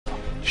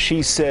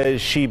She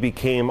says she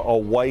became a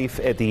wife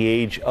at the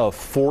age of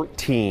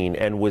 14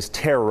 and was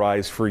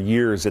terrorized for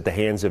years at the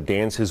hands of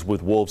Dances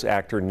with Wolves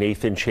actor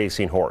Nathan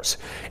Chasing Horse.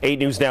 8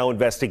 News Now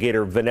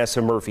investigator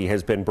Vanessa Murphy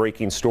has been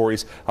breaking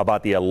stories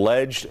about the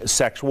alleged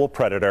sexual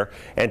predator.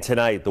 And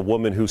tonight, the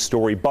woman whose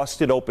story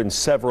busted open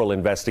several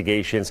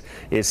investigations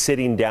is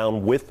sitting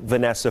down with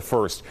Vanessa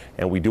first.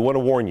 And we do want to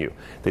warn you,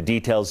 the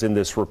details in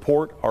this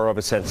report are of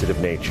a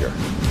sensitive nature.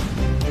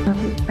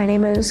 My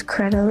name is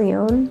Coretta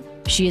Leone.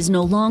 She is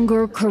no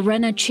longer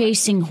Coretta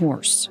Chasing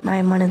Horse.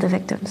 I'm one of the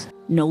victims.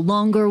 No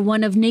longer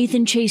one of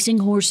Nathan Chasing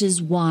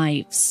Horse's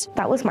wives.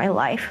 That was my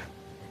life.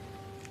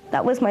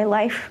 That was my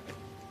life.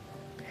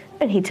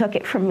 And he took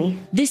it from me.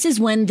 This is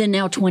when the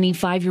now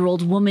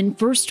 25-year-old woman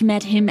first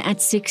met him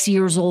at 6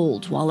 years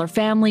old while her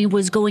family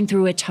was going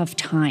through a tough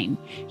time.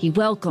 He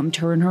welcomed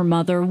her and her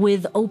mother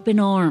with open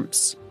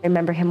arms. I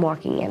remember him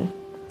walking in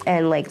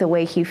and like the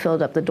way he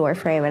filled up the door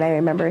frame, and I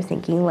remember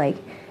thinking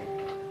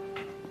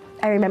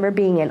I remember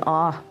being in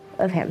awe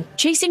of him.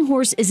 Chasing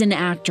Horse is an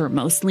actor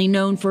mostly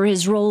known for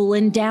his role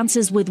in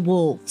Dances with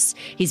Wolves.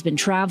 He's been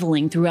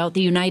traveling throughout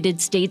the United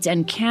States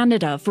and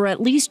Canada for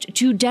at least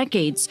 2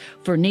 decades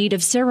for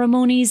Native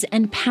ceremonies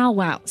and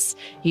powwows.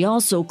 He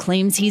also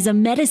claims he's a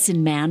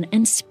medicine man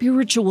and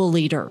spiritual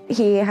leader.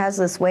 He has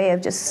this way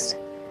of just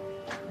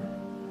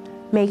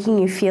making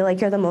you feel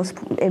like you're the most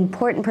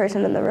important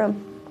person in the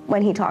room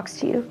when he talks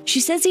to you.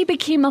 She says he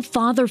became a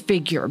father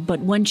figure,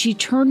 but when she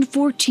turned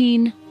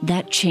 14,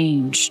 that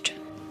changed.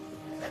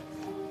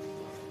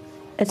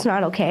 It's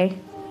not okay.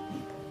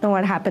 And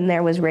what happened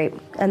there was rape,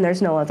 and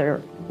there's no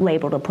other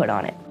label to put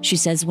on it. She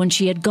says when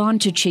she had gone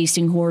to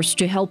Chasing Horse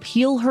to help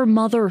heal her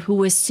mother who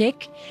was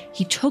sick,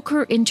 he took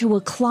her into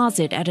a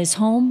closet at his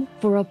home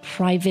for a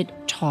private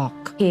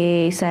talk.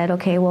 He said,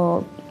 okay,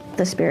 well,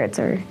 the spirits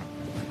are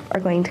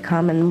going to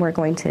come and we're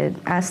going to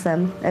ask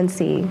them and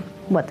see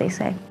what they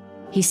say.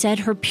 He said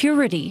her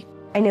purity,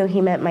 I knew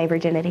he meant my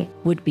virginity,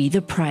 would be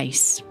the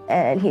price.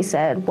 And he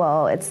said,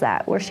 well, it's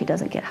that where she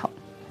doesn't get help.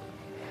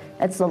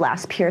 It's the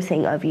last pure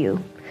thing of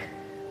you.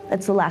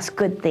 It's the last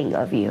good thing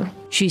of you.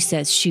 She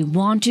says she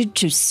wanted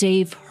to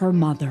save her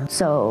mother.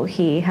 So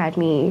he had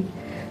me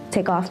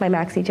take off my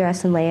maxi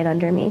dress and lay it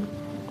under me.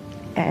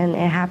 And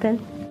it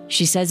happened.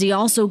 She says he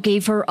also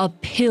gave her a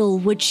pill,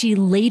 which she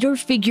later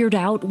figured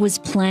out was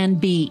Plan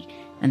B.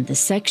 And the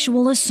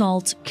sexual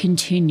assault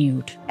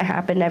continued. It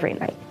happened every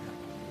night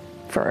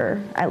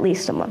for at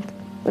least a month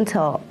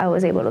until I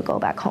was able to go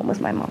back home with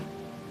my mom.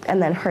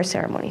 And then her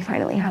ceremony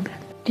finally happened.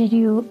 Did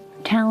you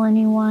tell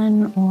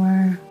anyone,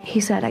 or? He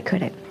said I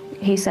couldn't.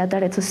 He said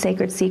that it's a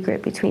sacred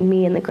secret between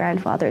me and the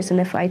grandfathers, and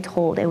if I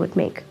told, it would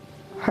make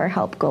her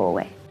help go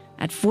away.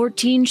 At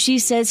 14, she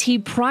says he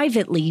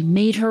privately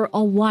made her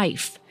a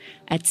wife.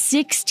 At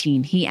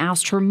 16, he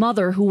asked her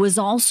mother, who was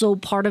also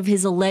part of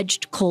his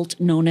alleged cult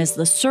known as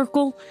the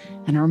Circle,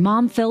 and her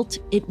mom felt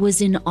it was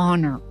an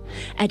honor.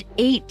 At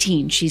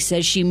 18, she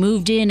says she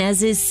moved in as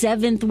his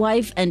 7th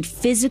wife, and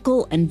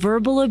physical and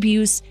verbal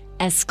abuse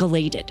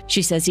escalated.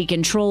 She says he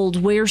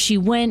controlled where she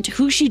went,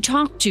 who she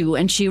talked to,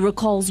 and she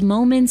recalls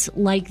moments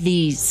like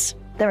these.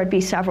 There would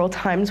be several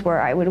times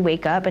where I would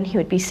wake up and he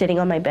would be sitting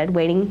on my bed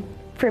waiting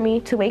for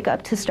me to wake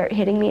up to start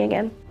hitting me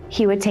again.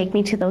 He would take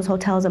me to those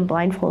hotels and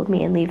blindfold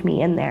me and leave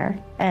me in there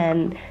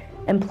and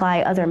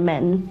imply other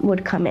men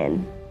would come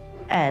in,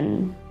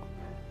 and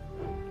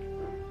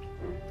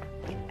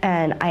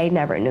I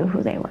never knew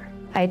who they were.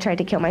 I tried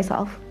to kill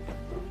myself.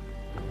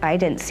 I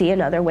didn't see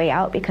another way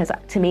out because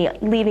to me,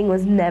 leaving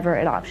was never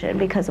an option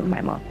because of my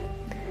mom.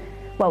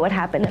 What would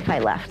happen if I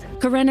left?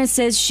 Coretta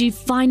says she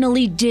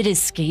finally did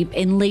escape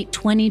in late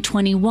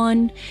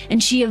 2021,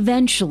 and she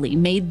eventually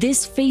made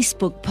this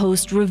Facebook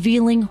post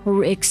revealing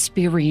her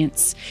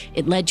experience.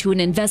 It led to an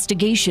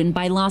investigation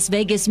by Las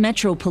Vegas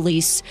Metro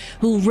Police,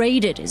 who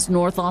raided his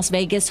North Las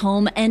Vegas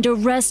home and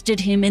arrested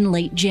him in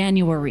late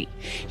January.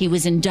 He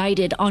was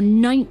indicted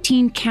on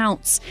 19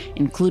 counts,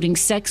 including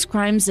sex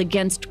crimes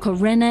against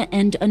Coretta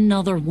and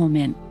another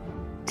woman.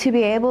 To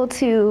be able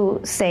to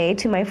say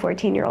to my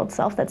 14-year-old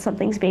self that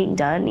something's being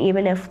done,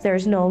 even if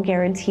there's no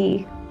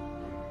guarantee,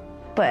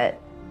 but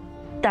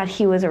that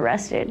he was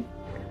arrested,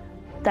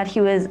 that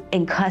he was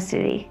in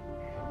custody,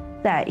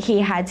 that he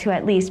had to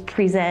at least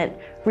present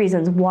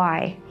reasons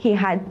why he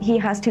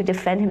has to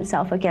defend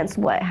himself against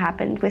what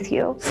happened with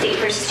you. State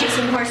versus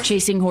Chasing Horse.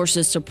 Chasing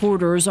Horse's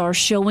supporters are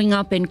showing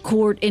up in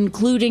court,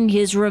 including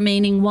his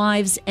remaining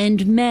wives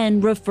and men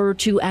referred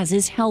to as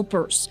his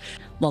helpers.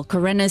 While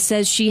Coretta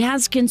says she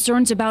has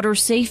concerns about her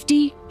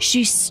safety,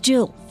 she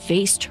still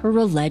faced her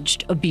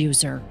alleged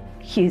abuser.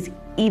 He's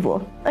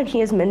evil, and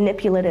he is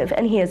manipulative,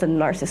 and he is a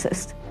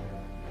narcissist.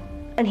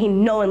 And he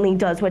knowingly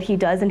does what he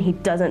does, and he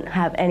doesn't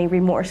have any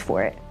remorse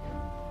for it.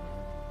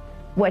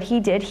 what he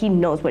did, he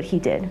knows what he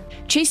did.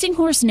 Chasing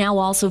Horse now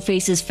also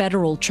faces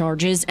federal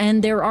charges,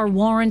 and there are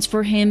warrants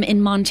for him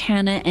in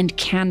Montana and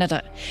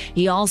Canada.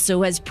 He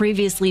also has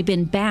previously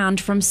been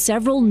banned from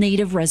several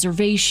native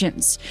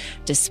reservations.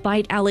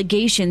 Despite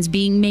allegations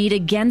being made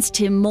against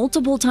him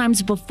multiple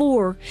times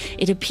before,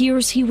 it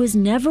appears he was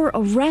never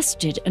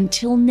arrested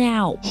until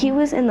now. He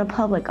was in the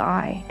public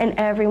eye, and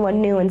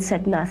everyone knew and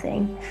said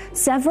nothing.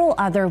 Several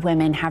other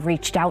women have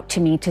reached out to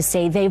me to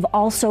say they've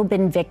also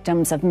been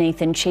victims of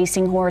Nathan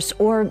Chasing Horse,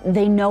 or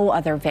they know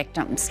other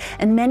victims.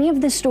 And many of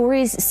the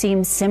stories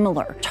seem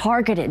similar,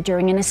 targeted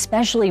during an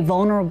especially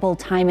vulnerable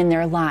time in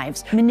their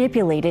lives,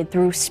 manipulated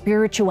through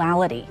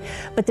spirituality.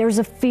 But there's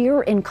a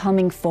fear in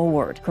coming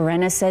forward.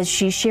 Karena says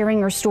she's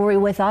sharing her story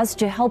with us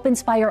to help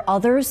inspire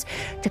others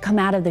to come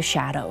out of the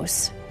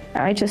shadows.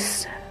 I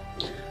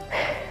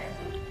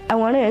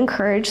want to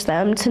encourage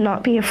them to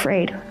not be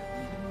afraid,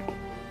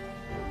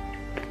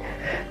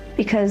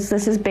 because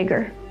this is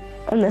bigger,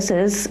 and this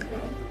is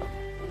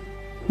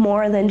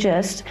more than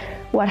just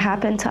what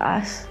happened to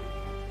us,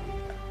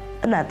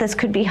 and that this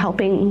could be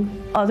helping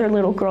other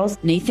little girls.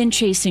 Nathan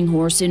Chasing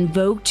Horse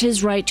invoked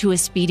his right to a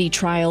speedy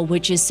trial,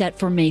 which is set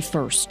for May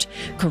 1st.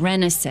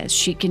 Karena says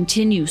she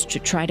continues to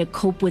try to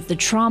cope with the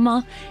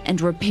trauma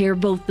and repair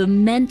both the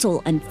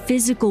mental and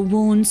physical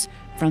wounds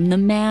from the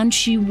man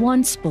she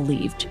once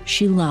believed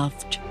she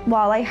loved.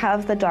 While I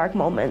have the dark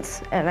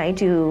moments, and I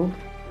do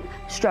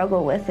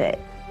struggle with it,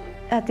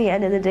 at the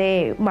end of the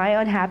day,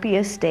 my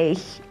unhappiest day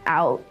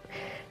out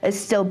is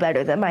still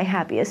better than my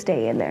happiest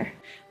day in there.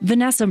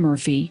 Vanessa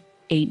Murphy,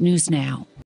 8 News Now.